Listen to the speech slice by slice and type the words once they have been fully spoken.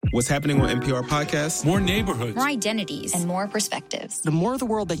What's happening on NPR podcasts? More neighborhoods. More identities. And more perspectives. The more of the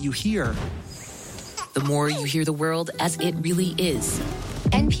world that you hear, the more you hear the world as it really is.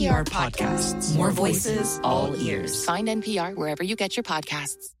 NPR podcasts. More voices, all ears. Find NPR wherever you get your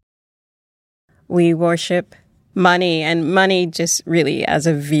podcasts. We worship money, and money just really as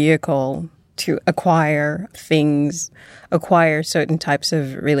a vehicle to acquire things, acquire certain types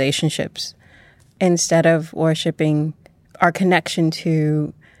of relationships, instead of worshiping our connection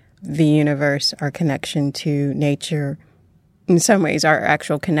to the universe, our connection to nature, in some ways our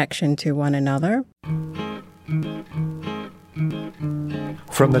actual connection to one another.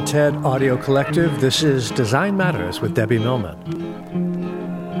 From the TED Audio Collective, this is Design Matters with Debbie Millman.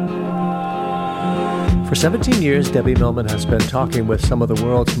 For 17 years, Debbie Millman has been talking with some of the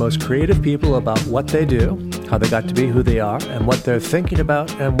world's most creative people about what they do, how they got to be who they are, and what they're thinking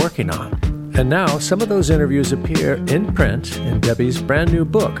about and working on. And now, some of those interviews appear in print in Debbie's brand new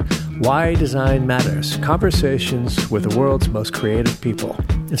book, Why Design Matters, Conversations with the World's Most Creative People.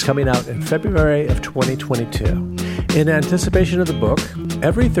 It's coming out in February of 2022. In anticipation of the book,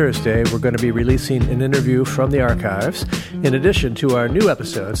 every Thursday we're going to be releasing an interview from the archives, in addition to our new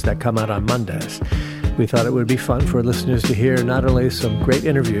episodes that come out on Mondays. We thought it would be fun for listeners to hear not only some great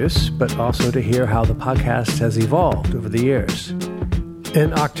interviews, but also to hear how the podcast has evolved over the years.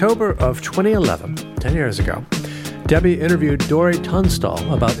 In October of 2011, 10 years ago, Debbie interviewed Dori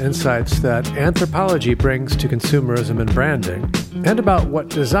Tunstall about insights that anthropology brings to consumerism and branding, and about what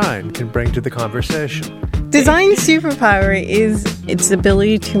design can bring to the conversation. Design's superpower is its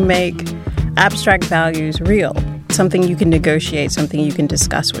ability to make abstract values real, something you can negotiate, something you can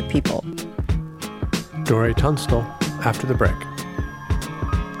discuss with people. Dori Tunstall, after the break.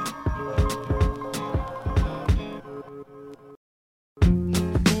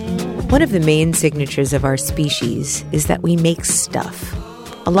 One of the main signatures of our species is that we make stuff.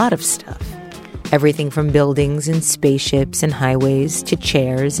 A lot of stuff. Everything from buildings and spaceships and highways to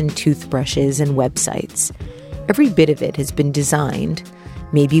chairs and toothbrushes and websites. Every bit of it has been designed,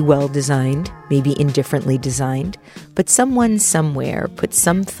 maybe well-designed, maybe indifferently designed, but someone somewhere put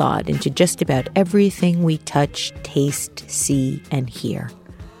some thought into just about everything we touch, taste, see, and hear.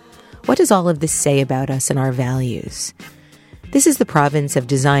 What does all of this say about us and our values? This is the province of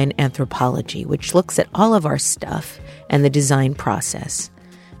design anthropology, which looks at all of our stuff and the design process.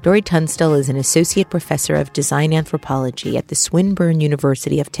 Dori Tunstall is an associate professor of design anthropology at the Swinburne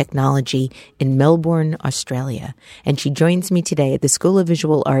University of Technology in Melbourne, Australia, and she joins me today at the School of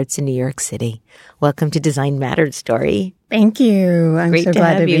Visual Arts in New York City. Welcome to Design Matters, Dori. Thank you. I'm Great so to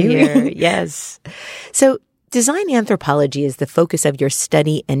glad have to you be here. Yes. So, design anthropology is the focus of your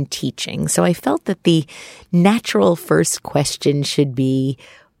study and teaching. So I felt that the natural first question should be,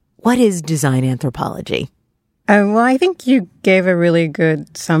 what is design anthropology? Well, I think you gave a really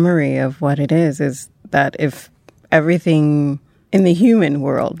good summary of what it is that if everything in the human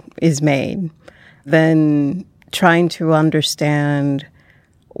world is made, then trying to understand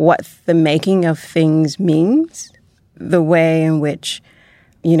what the making of things means, the way in which,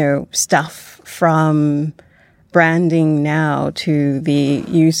 stuff from branding now to the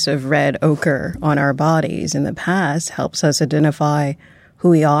use of red ochre on our bodies in the past helps us identify who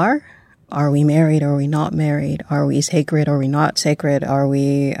we are. Are we married? Are we not married? Are we sacred? Are we not sacred? Are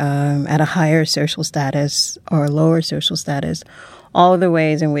we at a higher social status or lower social status? All the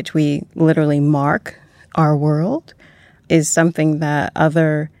ways in which we literally mark our world is something that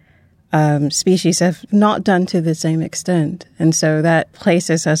other species have not done to the same extent. And so that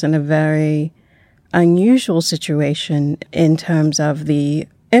places us in a very unusual situation in terms of the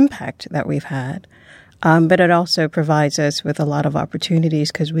impact that we've had. But it also provides us with a lot of opportunities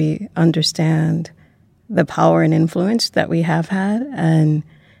because we understand the power and influence that we have had. And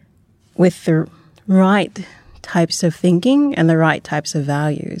with the right types of thinking and the right types of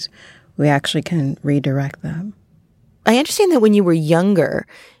values, we actually can redirect them. I understand that when you were younger,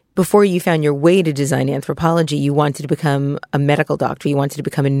 before you found your way to design anthropology, you wanted to become a medical doctor. You wanted to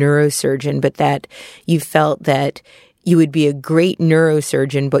become a neurosurgeon, but that you felt that you would be a great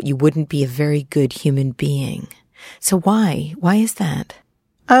neurosurgeon, but you wouldn't be a very good human being. So why? Why is that?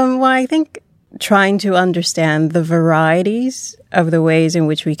 Well, I think trying to understand the varieties of the ways in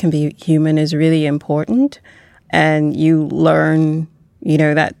which we can be human is really important. And you learn,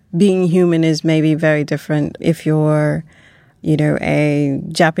 that being human is maybe very different if you're a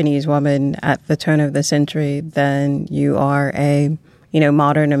Japanese woman at the turn of the century than you are a,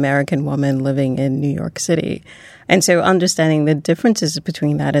 modern American woman living in New York City. And so understanding the differences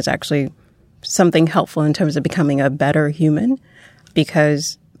between that is actually something helpful in terms of becoming a better human,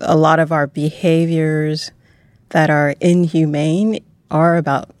 because a lot of our behaviors that are inhumane are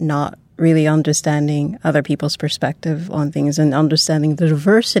about not really understanding other people's perspective on things and understanding the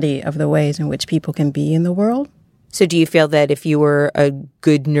diversity of the ways in which people can be in the world. So do you feel that if you were a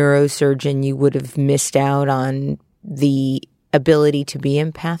good neurosurgeon, you would have missed out on the ability to be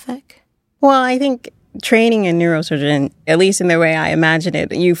empathic? Well, I think training a neurosurgeon, at least in the way I imagine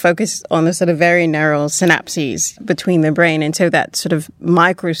it, you focus on the sort of very narrow synapses between the brain. And so that sort of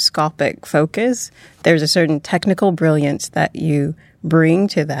microscopic focus, there's a certain technical brilliance that you bring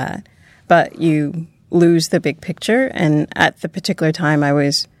to that, but you lose the big picture. And at the particular time, I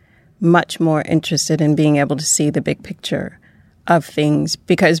was much more interested in being able to see the big picture of things,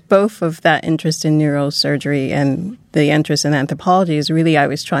 because both of that interest in neurosurgery and the interest in anthropology is really, I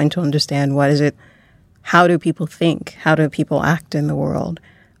was trying to understand how do people think? How do people act in the world?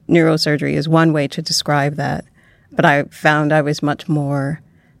 Neurosurgery is one way to describe that, but I found I was much more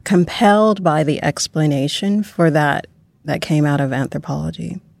compelled by the explanation for that came out of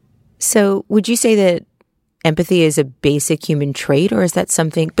anthropology. So would you say that empathy is a basic human trait, or is that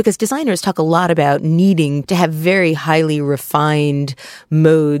something, because designers talk a lot about needing to have very highly refined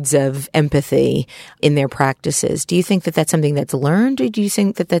modes of empathy in their practices. Do you think that that's something that's learned, or do you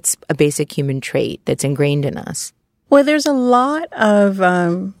think that that's a basic human trait that's ingrained in us? Well, there's a lot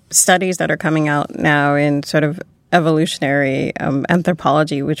of studies that are coming out now in sort of evolutionary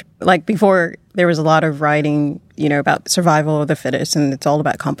anthropology, which, like, before there was a lot of writing, about survival of the fittest, and it's all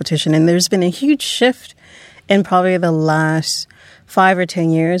about competition. And there's been a huge shift in probably the last 5 or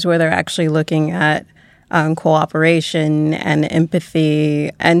 10 years where they're actually looking at cooperation and empathy.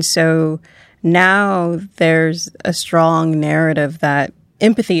 And so now there's a strong narrative that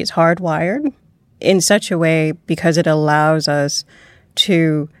empathy is hardwired in such a way because it allows us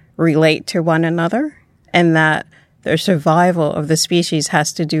to relate to one another, and that the survival of the species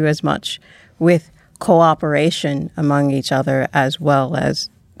has to do as much with cooperation among each other as well as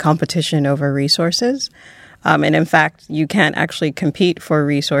competition over resources. And in fact, you can't actually compete for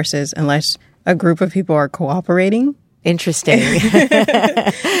resources unless a group of people are cooperating. Interesting.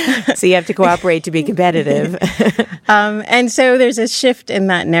 So you have to cooperate to be competitive. And so there's a shift in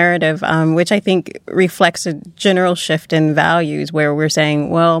that narrative, which I think reflects a general shift in values where we're saying,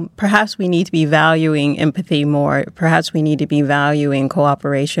 well, perhaps we need to be valuing empathy more. Perhaps we need to be valuing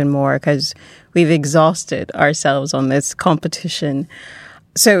cooperation more because we've exhausted ourselves on this competition.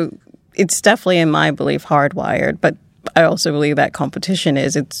 So it's definitely, in my belief, hardwired, but I also believe that competition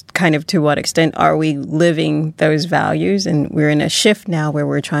it's kind of to what extent are we living those values? And we're in a shift now where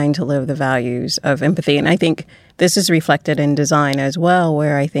we're trying to live the values of empathy. And I think this is reflected in design as well,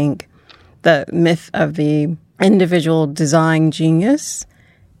 where I think the myth of the individual design genius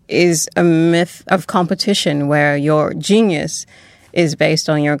is a myth of competition where your genius is based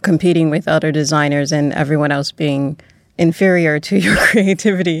on your competing with other designers and everyone else being inferior to your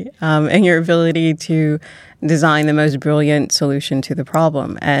creativity and your ability to design the most brilliant solution to the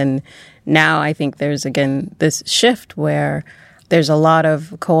problem. And now I think there's, again, this shift where there's a lot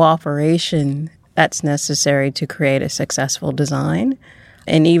of cooperation that's necessary to create a successful design.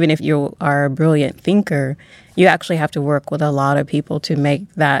 And even if you are a brilliant thinker, you actually have to work with a lot of people to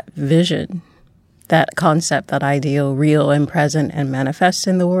make that vision, that concept, that ideal real and present and manifest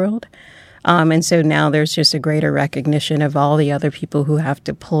in the world. And so now there's just a greater recognition of all the other people who have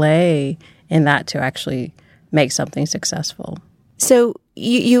to play in that to actually make something successful. So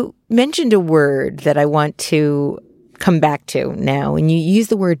you mentioned a word that I want to come back to now, and you use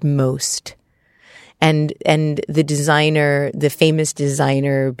the word most. And the designer, the famous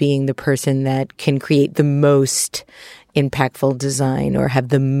designer being the person that can create the most impactful design or have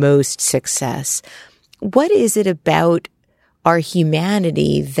the most success. What is it about our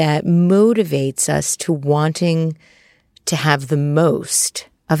humanity that motivates us to wanting to have the most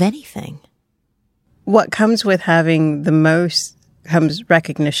of anything? What comes with having the most comes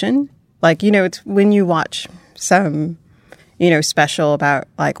recognition. Like, it's when you watch some, special about,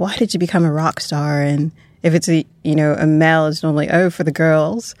 like, why did you become a rock star? And if it's a male, it's normally, for the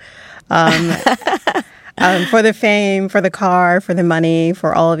girls. For the fame, for the car, for the money,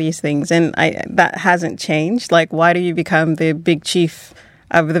 for all of these things. And that hasn't changed. Like, why do you become the big chief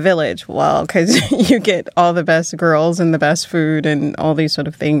of the village? Well, because you get all the best girls and the best food and all these sort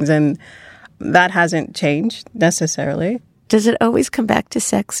of things. And that hasn't changed necessarily. Does it always come back to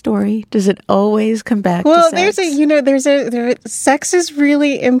sex, Dori? Does it always come back to sex? Well, sex is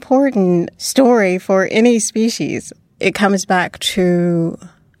really important story for any species. It comes back to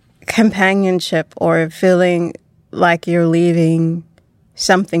companionship or feeling like you're leaving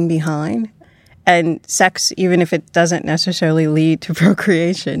something behind. And sex, even if it doesn't necessarily lead to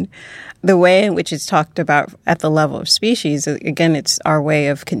procreation, the way in which it's talked about at the level of species, again, it's our way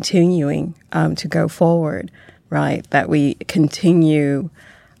of continuing to go forward, right? That we continue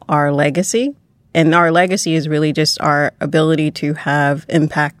our legacy. And our legacy is really just our ability to have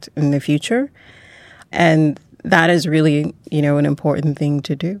impact in the future. And that is really, an important thing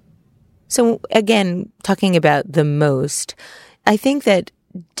to do. So again, talking about the most, I think that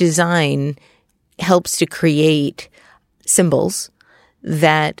design helps to create symbols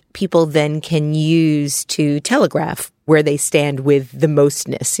that people then can use to telegraph where they stand with the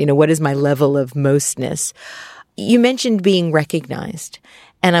mostness. What is my level of mostness? You mentioned being recognized,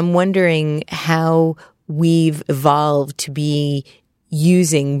 and I'm wondering how we've evolved to be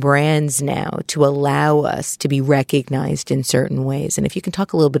using brands now to allow us to be recognized in certain ways. And if you can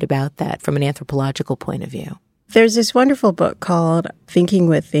talk a little bit about that from an anthropological point of view. There's this wonderful book called Thinking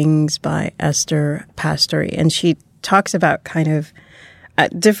with Things by Esther Pastory, and she talks about kind of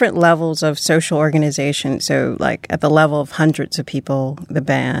at different levels of social organization. So like at the level of hundreds of people, the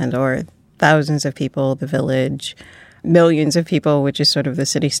band, or thousands of people, the village, millions of people, which is sort of the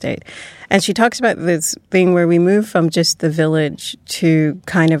city-state. And she talks about this thing where we move from just the village to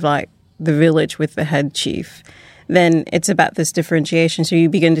kind of like the village with the head chief. Then it's about this differentiation. So you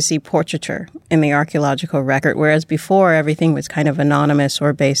begin to see portraiture in the archaeological record, whereas before everything was kind of anonymous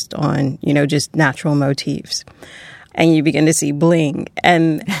or based on, just natural motifs. And you begin to see bling.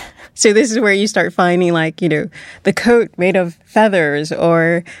 And so this is where you start finding the coat made of feathers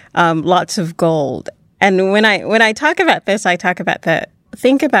or lots of gold. And when I talk about this, I talk about that.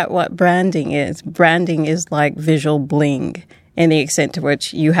 Think about what branding is. Branding is like visual bling in the extent to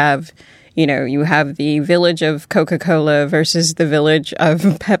which you have the village of Coca-Cola versus the village of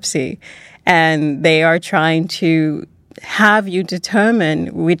Pepsi. And they are trying to have you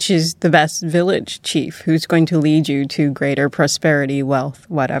determine which is the best village chief, who's going to lead you to greater prosperity, wealth,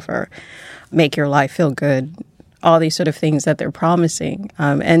 whatever, make your life feel good, all these sort of things that they're promising.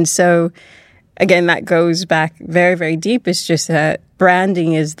 And so, again, that goes back very, very deep. It's just that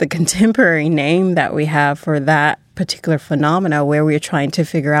branding is the contemporary name that we have for that particular phenomena where we're trying to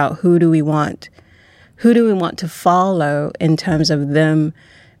figure out who do we want to follow in terms of them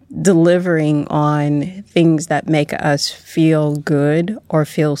delivering on things that make us feel good or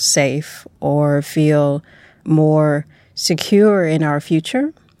feel safe or feel more secure in our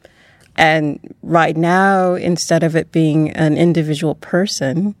future. And right now, instead of it being an individual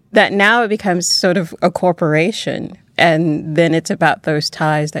person, that now it becomes sort of a corporation. And then it's about those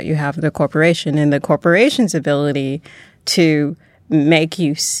ties that you have with the corporation and the corporation's ability to make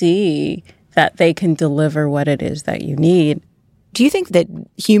you see that they can deliver what it is that you need. Do you think that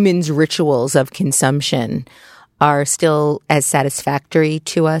humans' rituals of consumption are still as satisfactory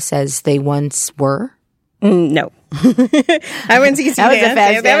to us as they once were? No. That was easy to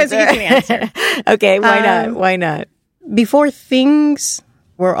answer. That was easy to answer. Okay, why not? Why not? Before, things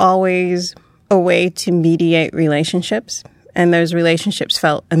were always a way to mediate relationships, and those relationships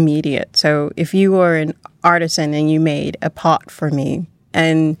felt immediate. So if you were an artisan and you made a pot for me,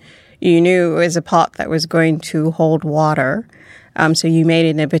 and you knew it was a pot that was going to hold water, so you made it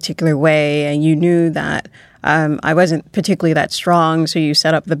in a particular way, and you knew that I wasn't particularly that strong, so you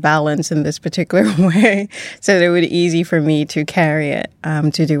set up the balance in this particular way so that it would be easy for me to carry it,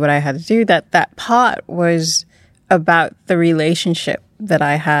 to do what I had to do. That pot was about the relationship that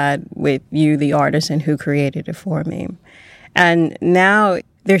I had with you, the artisan who created it for me. And now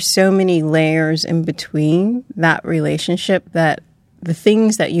there's so many layers in between that relationship that the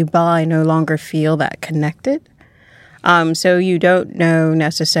things that you buy no longer feel that connected. So you don't know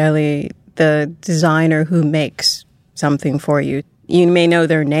necessarily the designer who makes something for you. You may know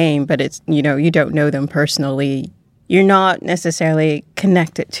their name, but it's, you don't know them personally. You're not necessarily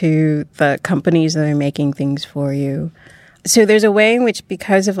connected to the companies that are making things for you. So there's a way in which,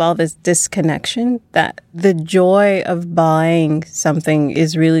 because of all this disconnection, that the joy of buying something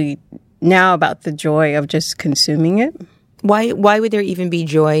is really now about the joy of just consuming it. Why would there even be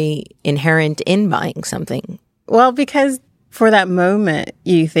joy inherent in buying something? Well, because for that moment,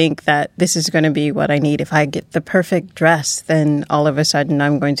 you think that this is going to be what I need. If I get the perfect dress, then all of a sudden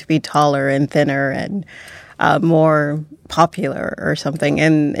I'm going to be taller and thinner and more popular or something.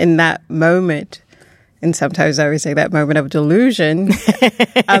 And in that moment, and sometimes I always say that moment of delusion,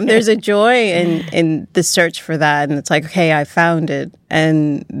 there's a joy in the search for that. And it's like, okay, I found it.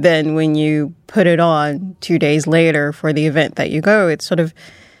 And then when you put it on 2 days later for the event that you go,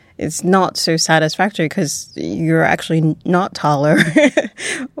 it's not so satisfactory because you're actually not taller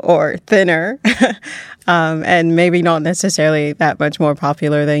or thinner. and maybe not necessarily that much more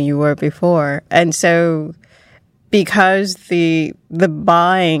popular than you were before. And so because the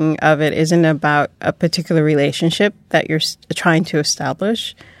buying of it isn't about a particular relationship that you're trying to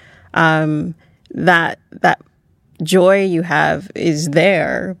establish, that joy you have is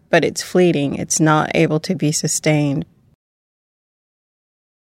there, but it's fleeting. It's not able to be sustained.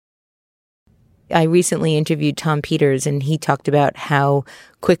 I recently interviewed Tom Peters, and he talked about how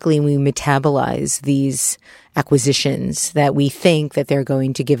quickly we metabolize these acquisitions, that we think that they're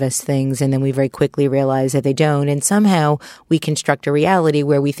going to give us things, and then we very quickly realize that they don't. And somehow we construct a reality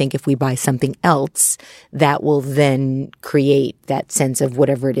where we think if we buy something else, that will then create that sense of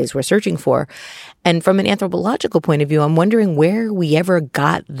whatever it is we're searching for. And from an anthropological point of view, I'm wondering where we ever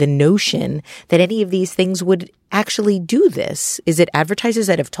got the notion that any of these things would actually do this. Is it advertisers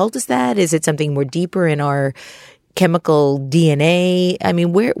that have told us that? Is it something more deeper in our chemical DNA? I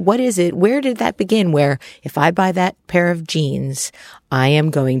mean, what is it? Where did that begin? Where if I buy that pair of jeans, I am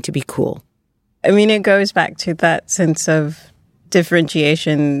going to be cool? I mean, it goes back to that sense of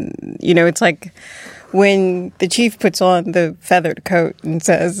differentiation. You know, it's like when the chief puts on the feathered coat and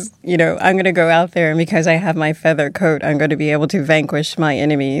says, you know, I'm going to go out there and because I have my feathered coat, I'm going to be able to vanquish my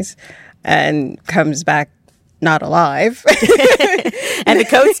enemies, and comes back not alive. And the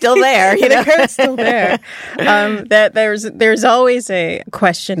coat's still there. You know? The coat's still there. That there's always a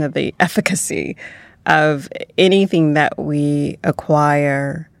question of the efficacy of anything that we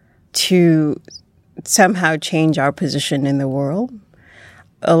acquire to somehow change our position in the world.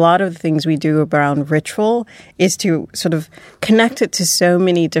 A lot of the things we do around ritual is to sort of connect it to so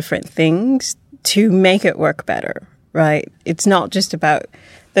many different things to make it work better, right? It's not just about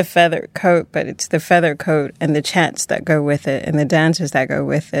the feather coat, but it's the feather coat and the chants that go with it and the dances that go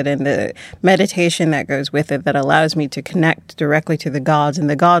with it and the meditation that goes with it that allows me to connect directly to the gods, and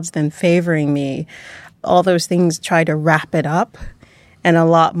the gods then favoring me. All those things try to wrap it up, and a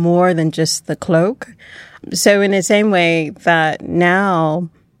lot more than just the cloak. So in the same way that now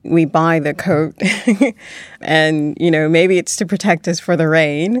we buy the coat and, you know, maybe it's to protect us for the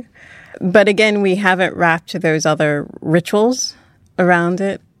rain. But again, we haven't wrapped those other rituals around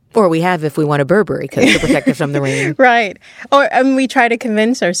it. Or we have if we want a Burberry coat to protect us from the rain. Right. And we try to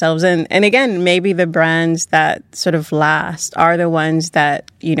convince ourselves. And again, maybe the brands that sort of last are the ones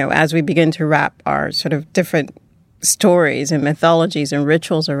that, you know, as we begin to wrap our sort of different stories and mythologies and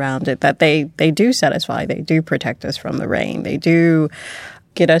rituals around it, that they do satisfy. They do protect us from the rain. They do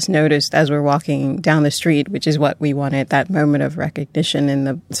get us noticed as we're walking down the street, which is what we wanted, that moment of recognition and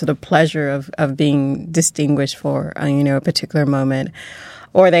the sort of pleasure of being distinguished for, you know, a particular moment.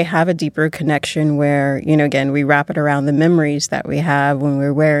 Or they have a deeper connection where, you know, again, we wrap it around the memories that we have when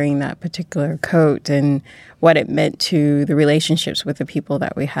we're wearing that particular coat and what it meant to the relationships with the people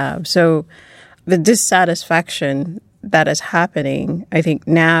that we have. So the dissatisfaction that is happening, I think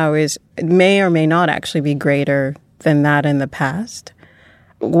now may or may not actually be greater than that in the past.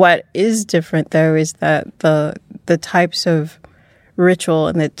 What is different, though, is that the types of ritual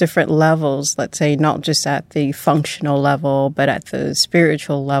and the different levels, let's say not just at the functional level, but at the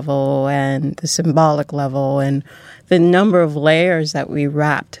spiritual level and the symbolic level, and the number of layers that we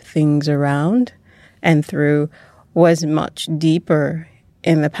wrapped things around and through was much deeper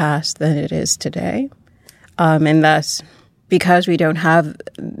in the past than it is today. And thus, because we don't have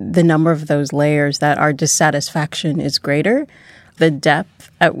the number of those layers, that our dissatisfaction is greater. The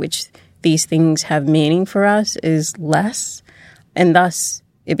depth at which these things have meaning for us is less, and thus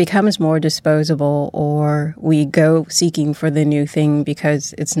it becomes more disposable, or we go seeking for the new thing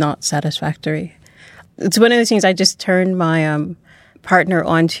because it's not satisfactory. It's one of those things. I just turned my partner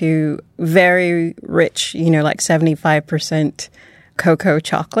onto very rich, you know, like 75% cocoa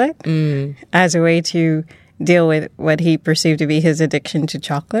chocolate as a way to deal with what he perceived to be his addiction to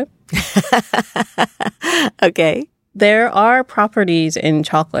chocolate. Okay. There are properties in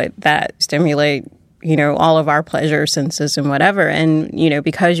chocolate that stimulate, you know, all of our pleasure senses and whatever. And, you know,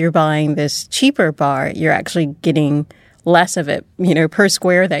 because you're buying this cheaper bar, you're actually getting less of it, you know, per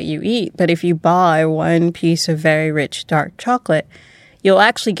square that you eat. But if you buy one piece of very rich dark chocolate, you'll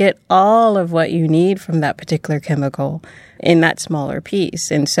actually get all of what you need from that particular chemical in that smaller piece.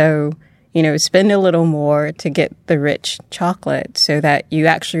 And so, you know, spend a little more to get the rich chocolate so that you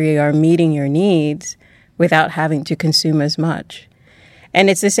actually are meeting your needs without having to consume as much.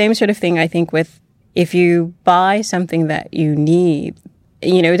 And it's the same sort of thing, I think, with if you buy something that you need,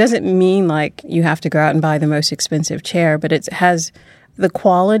 you know, it doesn't mean like you have to go out and buy the most expensive chair, but it has the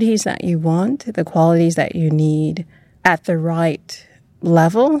qualities that you want, the qualities that you need at the right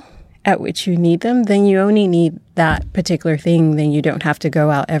level at which you need them, then you only need that particular thing. Then you don't have to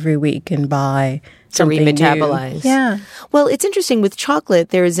go out every week and buy something new. Remetabolize. Yeah. Well, it's interesting. With chocolate,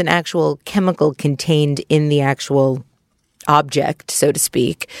 there is an actual chemical contained in the actual object, so to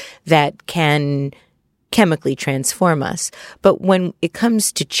speak, that can chemically transform us. But when it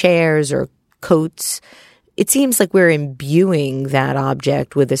comes to chairs or coats, it seems like we're imbuing that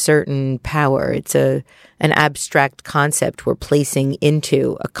object with a certain power. It's an abstract concept we're placing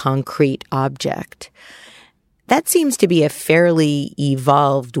into a concrete object. That seems to be a fairly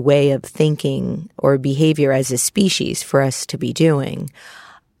evolved way of thinking or behavior as a species for us to be doing.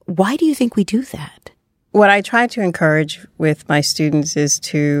 Why do you think we do that? What I try to encourage with my students is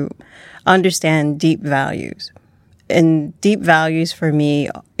to understand deep values. And deep values for me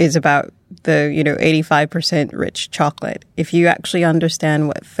is about the, 85% rich chocolate. If you actually understand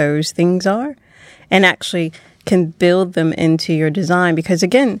what those things are and actually can build them into your design, because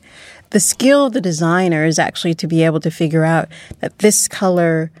again, the skill of the designer is actually to be able to figure out that this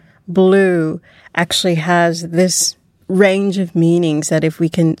color blue actually has this range of meanings that if we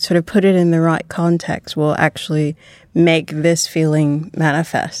can sort of put it in the right context will actually make this feeling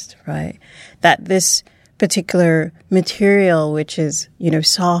manifest, right? That this particular material, which is,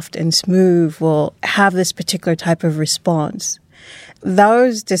 soft and smooth, will have this particular type of response.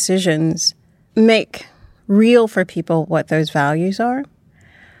 Those decisions make real for people what those values are.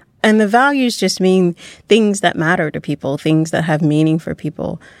 And the values just mean things that matter to people, things that have meaning for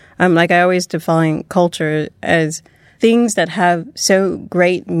people. Like I always define culture as things that have so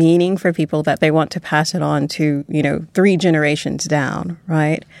great meaning for people that they want to pass it on to, 3 generations down,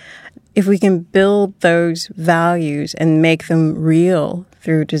 right? If we can build those values and make them real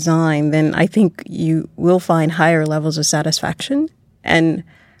through design, then I think you will find higher levels of satisfaction. And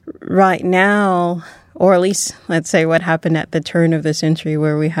right now, or at least let's say what happened at the turn of the century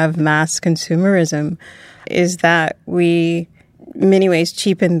where we have mass consumerism, is that we, in many ways,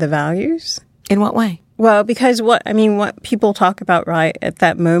 cheapen the values. In what way? Well, because what people talk about, right, at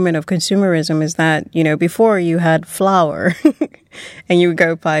that moment of consumerism is that, before you had flour and you would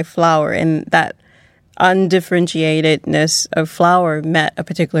go buy flour, and that undifferentiatedness of flour met a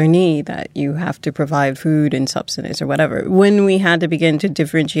particular need that you have to provide food and subsistence or whatever. When we had to begin to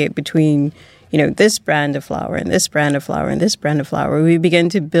differentiate between, this brand of flour and this brand of flour and this brand of flour, we began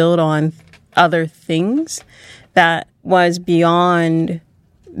to build on other things that was beyond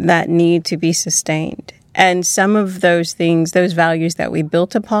that need to be sustained. And some of those things, those values that we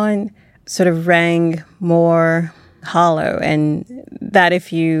built upon sort of rang more hollow. And that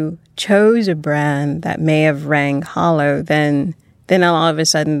if you chose a brand that may have rang hollow, then all of a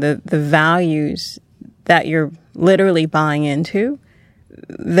sudden the values that you're literally buying into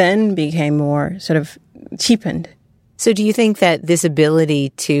then became more sort of cheapened. So do you think that this ability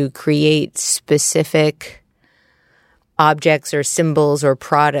to create specific objects or symbols or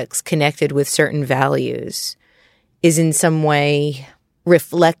products connected with certain values is in some way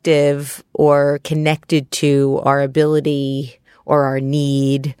reflective or connected to our ability or our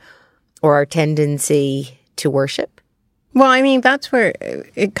need or our tendency to worship? Well, that's where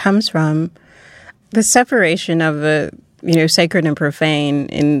it comes from. The separation of the, sacred and profane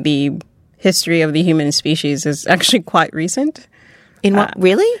in the history of the human species is actually quite recent. In what?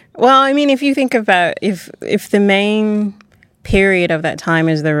 Really? Well, if you think about if the main period of that time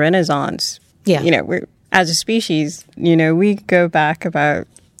is the Renaissance, we're as a species, we go back about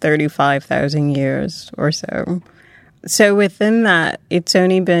 35,000 years or so. So within that, it's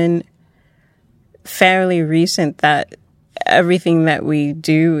only been fairly recent that everything that we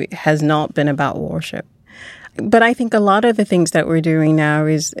do has not been about worship. But I think a lot of the things that we're doing now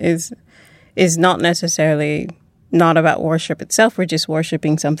is not necessarily not about worship itself. We're just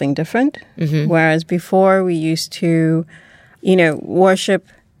worshiping something different. Mm-hmm. Whereas before we used to, worship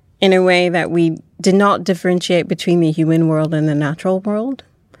in a way that we did not differentiate between the human world and the natural world.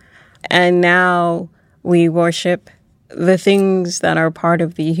 And now we worship the things that are part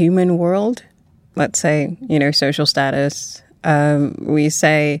of the human world. Let's say, social status. We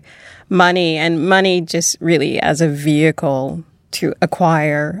say money, and money just really as a vehicle to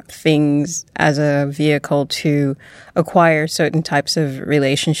acquire things, as a vehicle to acquire certain types of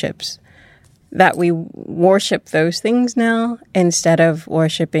relationships. That we worship those things now instead of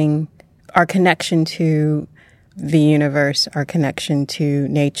worshiping our connection to the universe, our connection to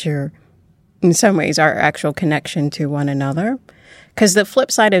nature, in some ways our actual connection to one another. Because the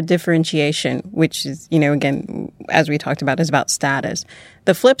flip side of differentiation, which is, again, as we talked about, is about status.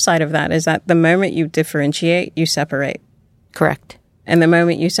 The flip side of that is that the moment you differentiate, you separate. Correct. And the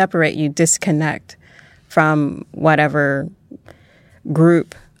moment you separate, you disconnect from whatever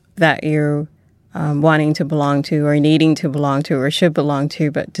group that you're wanting to belong to or needing to belong to or should belong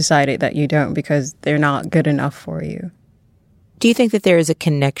to, but decided that you don't because they're not good enough for you. Do you think that there is a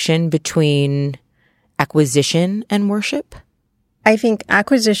connection between acquisition and worship? I think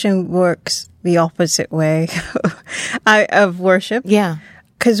acquisition works the opposite way of worship. Yeah.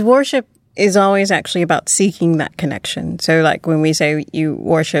 Because worship is always actually about seeking that connection. So like when we say you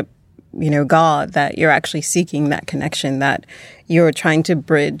worship, God, that you're actually seeking that connection, that you're trying to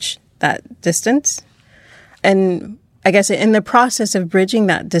bridge that distance. And I guess in the process of bridging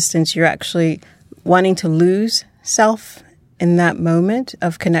that distance, you're actually wanting to lose self in that moment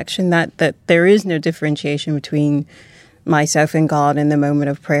of connection, that there is no differentiation between myself and God in the moment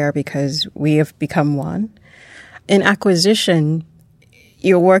of prayer because we have become one. In acquisition,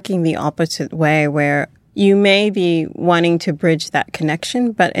 you're working the opposite way where you may be wanting to bridge that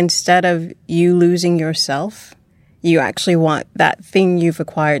connection, but instead of you losing yourself, you actually want that thing you've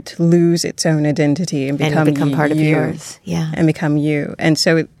acquired to lose its own identity and become part of yours. Yeah. And become you. And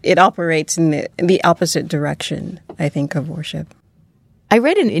so it operates in the opposite direction, I think, of worship. I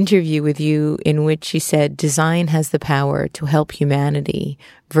read an interview with you in which you said design has the power to help humanity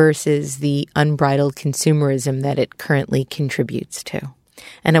versus the unbridled consumerism that it currently contributes to.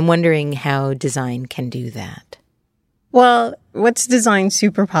 And I'm wondering how design can do that. Well, what's design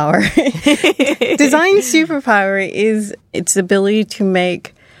superpower? Design superpower is its ability to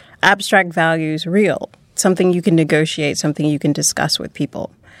make abstract values real, something you can negotiate, something you can discuss with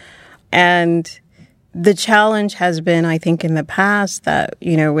people. And the challenge has been, I think, in the past that,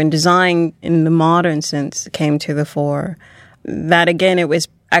 when design in the modern sense came to the fore, that again, it was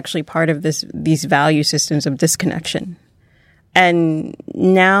actually part of these value systems of disconnection. And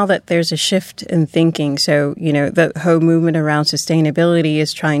now that there's a shift in thinking, so, the whole movement around sustainability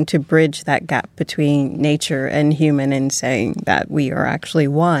is trying to bridge that gap between nature and human and saying that we are actually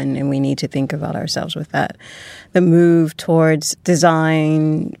one and we need to think about ourselves with that. The move towards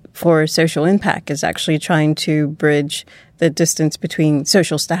design for social impact is actually trying to bridge the distance between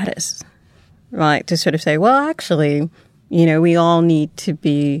social status, right? To sort of say, well, actually, we all need to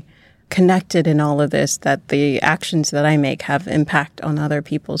be connected in all of this, that the actions that I make have impact on other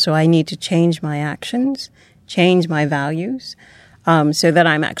people. So I need to change my actions, change my values, so that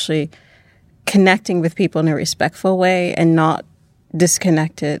I'm actually connecting with people in a respectful way and not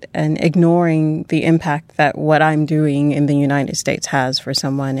disconnected and ignoring the impact that what I'm doing in the United States has for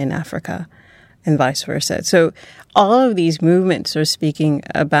someone in Africa and vice versa. So all of these movements are speaking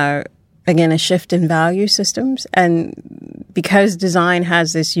about, again, a shift in value systems. And because design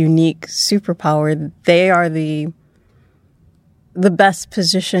has this unique superpower, they are the best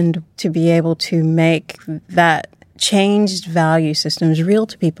positioned to be able to make that changed value systems real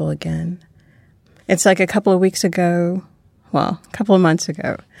to people again. It's like a couple of months ago,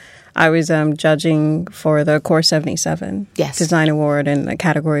 I was judging for the Core 77 Design Award in the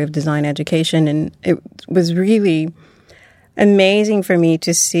category of design education. And it was really amazing for me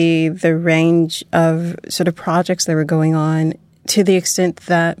to see the range of sort of projects that were going on, to the extent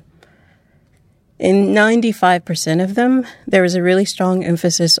that in 95% of them, there was a really strong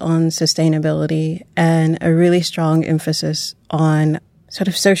emphasis on sustainability and a really strong emphasis on sort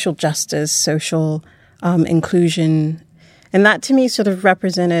of social justice, social inclusion. And that to me sort of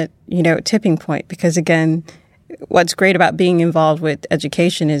represented, a tipping point, because again, what's great about being involved with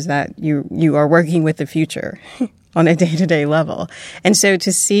education is that you are working with the future on a day-to-day level. And so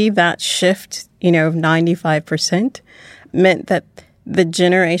to see that shift, of 95% meant that the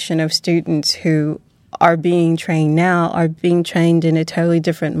generation of students who are being trained now are being trained in a totally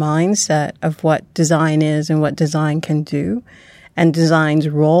different mindset of what design is and what design can do, and design's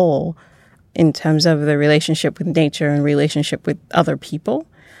role in terms of the relationship with nature and relationship with other people.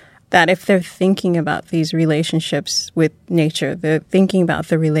 That if they're thinking about these relationships with nature, they're thinking about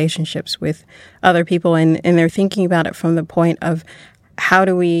the relationships with other people, and they're thinking about it from the point of how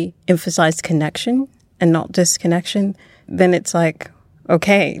do we emphasize connection and not disconnection, then it's like,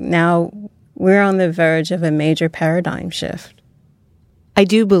 okay, now we're on the verge of a major paradigm shift. I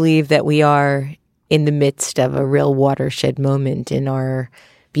do believe that we are in the midst of a real watershed moment in our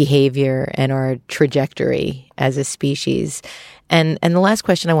behavior and our trajectory as a species. And the last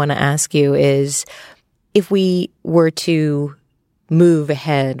question I want to ask you is, if we were to move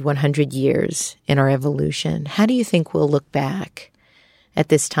ahead 100 years in our evolution, how do you think we'll look back at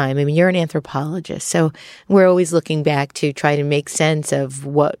this time? I mean, you're an anthropologist, so we're always looking back to try to make sense of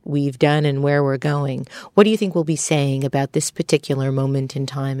what we've done and where we're going. What do you think we'll be saying about this particular moment in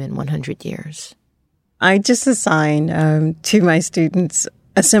time in 100 years? I just assign to my students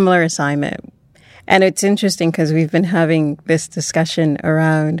a similar assignment. And it's interesting because we've been having this discussion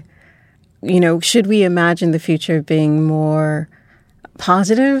around should we imagine the future being more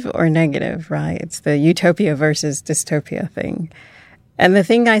positive or negative, right? It's the utopia versus dystopia thing. And the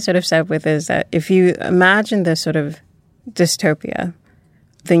thing I sort of said with is that if you imagine this sort of dystopia,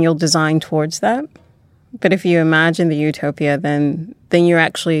 then you'll design towards that. But if you imagine the utopia, then you're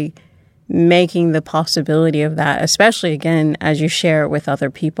actually making the possibility of that, especially, again, as you share it with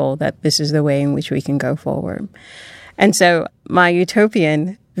other people, that this is the way in which we can go forward. And so my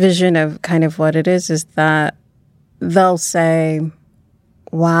utopian vision of kind of what it is that they'll say,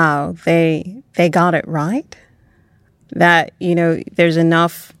 wow, they got it right. That, there's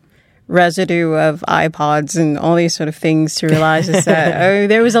enough residue of iPods and all these sort of things to realize is that,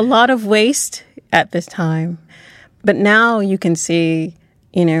 there was a lot of waste at this time. But now you can see,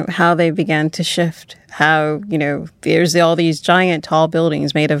 how they began to shift, how, there's all these giant tall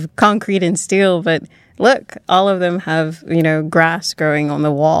buildings made of concrete and steel, but look, all of them have, grass growing on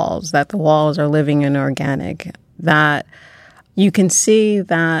the walls, that the walls are living and organic, that you can see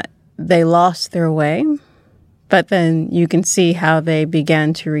that they lost their way, but then you can see how they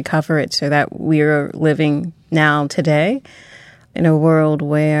began to recover it so that we're living now today in a world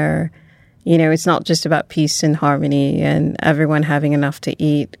where, it's not just about peace and harmony and everyone having enough to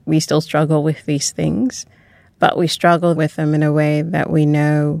eat. We still struggle with these things, but we struggle with them in a way that we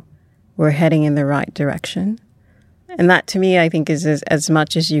know we're heading in the right direction. And that, to me, I think is as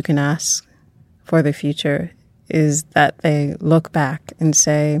much as you can ask for the future, is that they look back and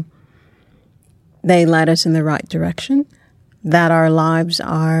say, they led us in the right direction, that our lives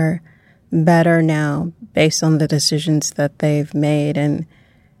are better now based on the decisions that they've made. And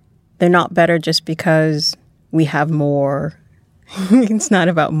they're not better just because we have more. It's not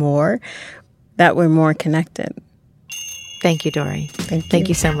about more, that we're more connected. Thank you, Dori. Thank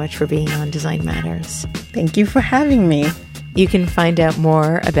you so much for being on Design Matters. Thank you for having me. You can find out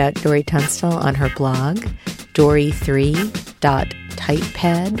more about Dori Tunstall on her blog,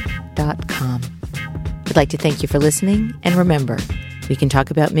 dory3.typepad.com. I'd like to thank you for listening, and remember, we can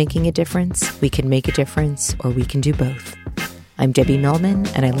talk about making a difference, we can make a difference, or we can do both. I'm Debbie Millman,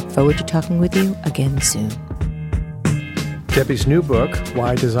 and I look forward to talking with you again soon. Debbie's new book,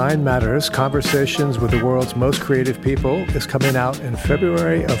 Why Design Matters, Conversations with the World's Most Creative People, is coming out in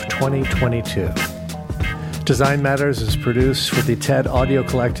February of 2022. Design Matters is produced for the TED Audio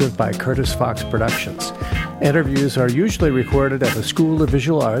Collective by Curtis Fox Productions. Interviews are usually recorded at the School of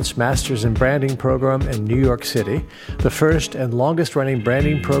Visual Arts Masters in Branding program in New York City, the first and longest-running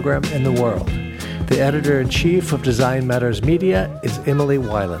branding program in the world. The editor-in-chief of Design Matters Media is Emily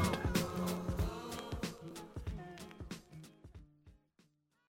Weiland.